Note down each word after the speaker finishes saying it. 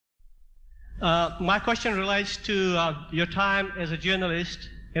My question relates to your time as a journalist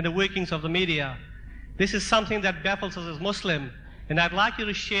and the workings of the media. This is something that baffles us as Muslim, and I'd like you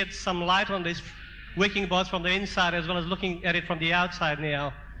to shed some light on this, working both from the inside as well as looking at it from the outside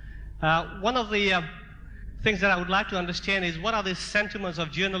now. One of the things that I would like to understand is what are the sentiments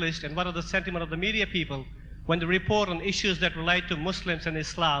of journalists and what are the sentiments of the media people when they report on issues that relate to Muslims and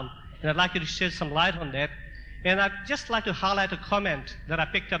Islam. And I'd like you to shed some light on that. And I'd just like to highlight a comment that I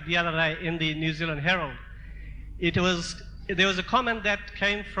picked up the other day in the New Zealand Herald. There was a comment that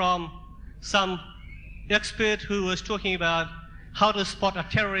came from some expert who was talking about how to spot a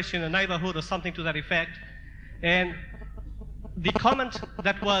terrorist in a neighborhood or something to that effect. And the comment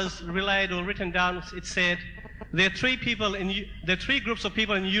that was relayed or written down, it said, there are three groups of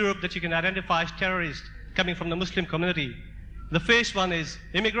people in Europe that you can identify as terrorists coming from the Muslim community. The first one is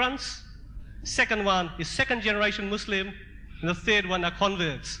immigrants, second one is second-generation Muslim, and the third one are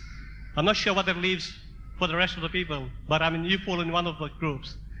converts. I'm not sure what that leaves for the rest of the people, but I mean, you fall in one of the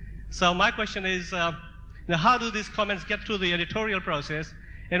groups. So my question is, how do these comments get through the editorial process,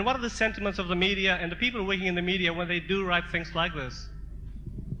 and what are the sentiments of the media and the people working in the media when they do write things like this?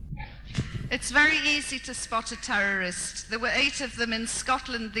 It's very easy to spot a terrorist. There were 8 of them in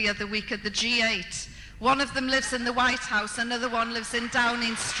Scotland the other week at the G8. One of them lives in the White House, another one lives in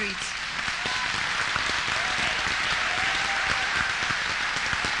Downing Street.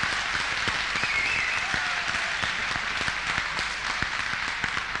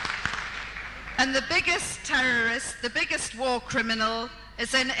 And the biggest terrorist, the biggest war criminal,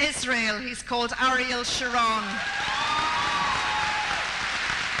 is in Israel. He's called Ariel Sharon.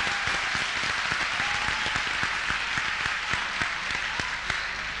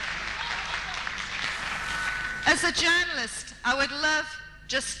 As a journalist, I would love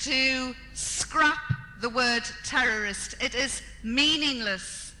just to scrap the word terrorist. It is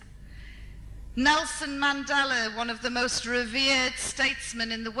meaningless. Nelson Mandela, one of the most revered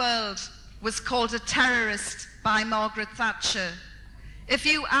statesmen in the world, was called a terrorist by Margaret Thatcher. If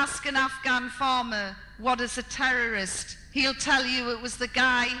you ask an Afghan farmer what is a terrorist, he'll tell you it was the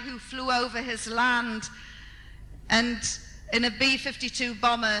guy who flew over his land and in a B-52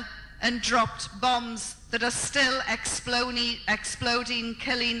 bomber and dropped bombs that are still exploding,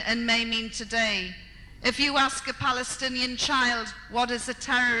 killing and maiming today. If you ask a Palestinian child what is a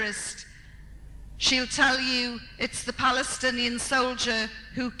terrorist, she'll tell you it's the Palestinian soldier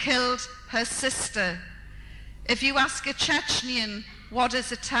who killed her sister. If you ask a Chechnyan what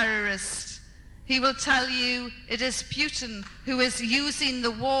is a terrorist, he will tell you it is Putin who is using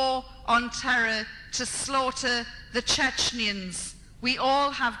the war on terror to slaughter the Chechnyans. We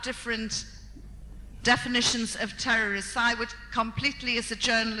all have different definitions of terrorists. I would completely, as a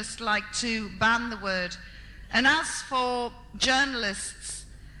journalist, like to ban the word. And as for journalists,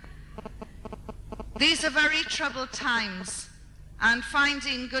 these are very troubled times, and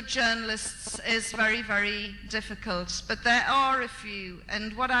finding good journalists is very, very difficult. But there are a few,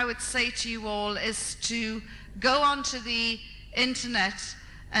 and what I would say to you all is to go onto the internet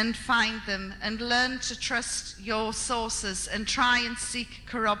and find them and learn to trust your sources and try and seek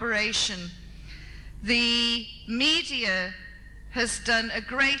corroboration. The media has done a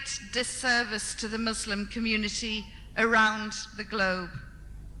great disservice to the Muslim community around the globe.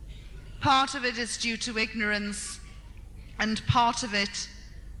 Part of it is due to ignorance, and part of it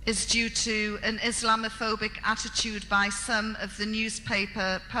is due to an Islamophobic attitude by some of the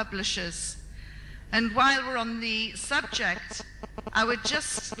newspaper publishers. And while we're on the subject, I would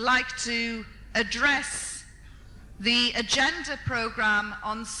just like to address the agenda program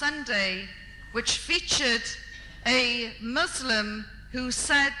on Sunday, which featured a Muslim who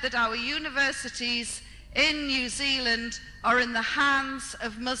said that our universities in New Zealand are in the hands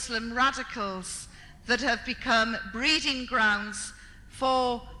of Muslim radicals that have become breeding grounds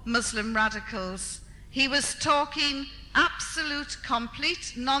for Muslim radicals. He was talking absolute,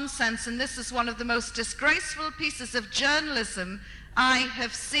 complete nonsense, and this is one of the most disgraceful pieces of journalism I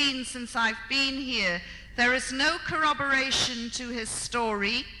have seen since I've been here. There is no corroboration to his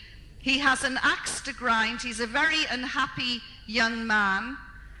story. He has an axe to grind. He's a very unhappy young man,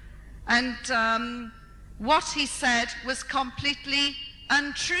 and what he said was completely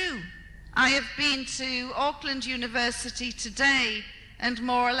untrue. I have been to Auckland University today and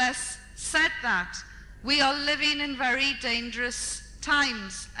more or less said that. We are living in very dangerous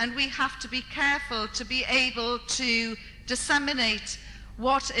times, and we have to be careful to be able to disseminate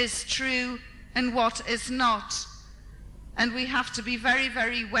what is true and what is not. And we have to be very,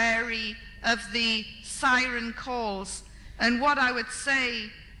 very wary of the siren calls. And what I would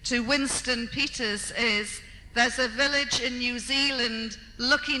say to Winston Peters is there's a village in New Zealand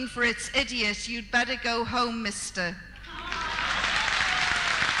looking for its idiot. You'd better go home, mister.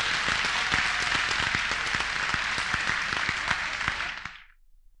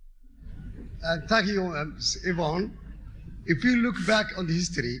 Thank you, Yvonne. If you look back on the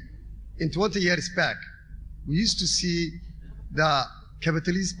history, in 20 years back, we used to see the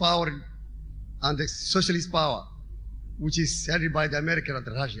capitalist power and the socialist power, which is headed by the Americans and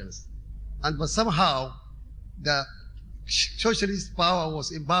the Russians. But somehow, the socialist power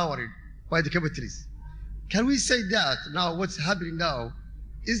was empowered by the capitalists. Can we say that now what's happening now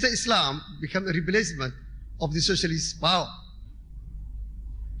is that Islam become a replacement of the socialist power?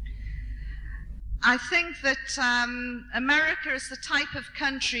 I think that America is the type of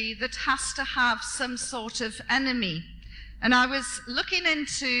country that has to have some sort of enemy. And I was looking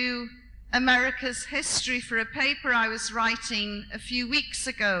into America's history for a paper I was writing a few weeks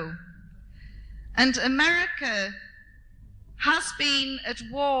ago. And America has been at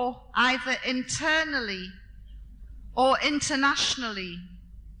war either internally or internationally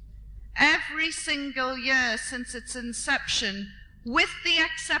every single year since its inception, with the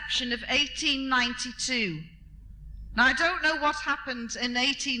exception of 1892. Now, I don't know what happened in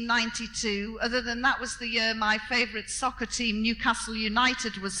 1892, other than that was the year my favourite soccer team, Newcastle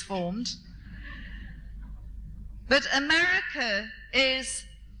United, was formed. But America is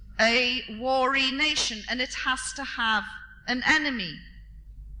a warry nation, and it has to have an enemy.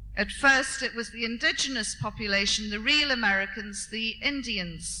 At first, it was the indigenous population, the real Americans, the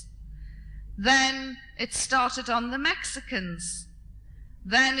Indians. Then it started on the Mexicans.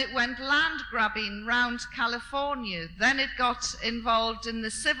 Then it went land grabbing round California. Then it got involved in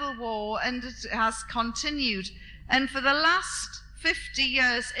the Civil War, and it has continued. And for the last 50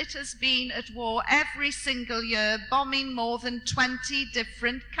 years, it has been at war every single year, bombing more than 20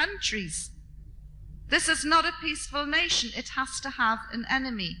 different countries. This is not a peaceful nation. It has to have an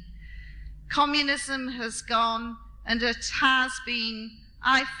enemy. Communism has gone, and it has been,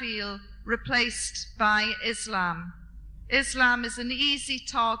 I feel, replaced by Islam. Islam is an easy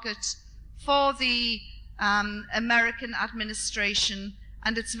target for the American administration,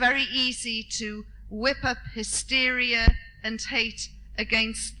 and it's very easy to whip up hysteria and hate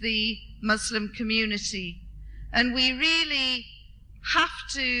against the Muslim community. And we really have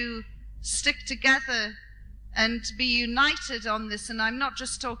to stick together and be united on this. And I'm not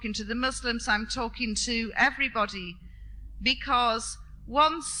just talking to the Muslims, I'm talking to everybody, because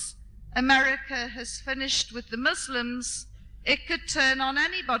once America has finished with the Muslims, it could turn on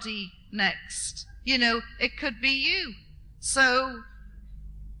anybody next. You know, it could be you. So,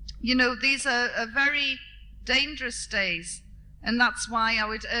 you know, these are very dangerous days, and that's why I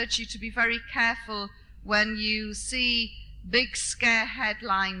would urge you to be very careful when you see big scare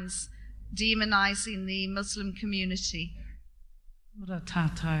headlines demonizing the Muslim community. Ora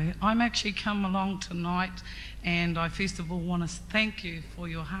tātou. I'm actually come along tonight, and I first of all want to thank you for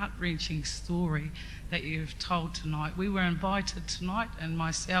your heart-wrenching story that you've told tonight. We were invited tonight, and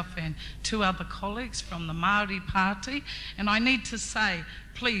myself and two other colleagues from the Māori Party, and I need to say,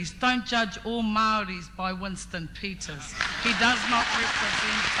 please don't judge all Māoris by Winston Peters. He does not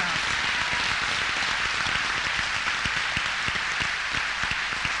represent us.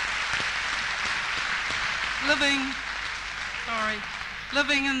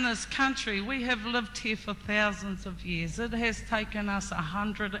 Living in this country, we have lived here for thousands of years. It has taken us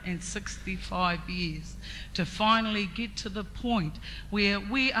 165 years to finally get to the point where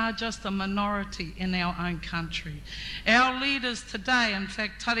we are just a minority in our own country. Our leaders today, in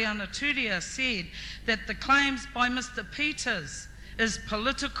fact, Taliban said that the claims by Mr. Peters is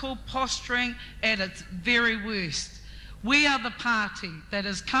political posturing at its very worst. We are the party that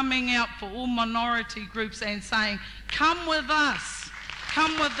is coming out for all minority groups and saying, come with us,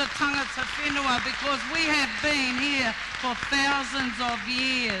 come with the tangata whenua, because we have been here for thousands of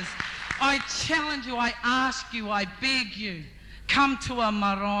years. I challenge you, I ask you, I beg you, come to a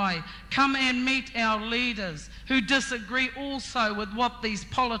marae, come and meet our leaders who disagree also with what these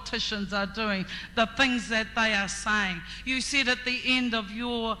politicians are doing, the things that they are saying. You said at the end of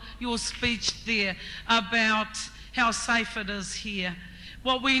your speech there about how safe it is here.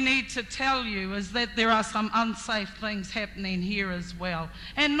 What we need to tell you is that there are some unsafe things happening here as well.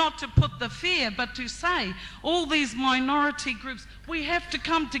 And not to put the fear, but to say all these minority groups, we have to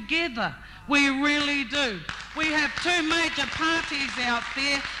come together. We really do. We have two major parties out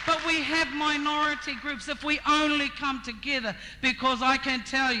there, but we have minority groups if we only come together. Because I can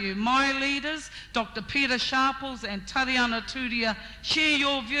tell you, my leaders, Dr. Peter Sharples and Tariana Turia, share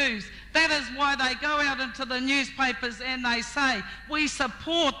your views. That is why they go out into the newspapers and they say, we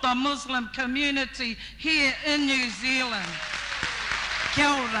support the Muslim community here in New Zealand. Kia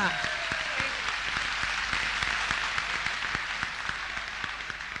ora.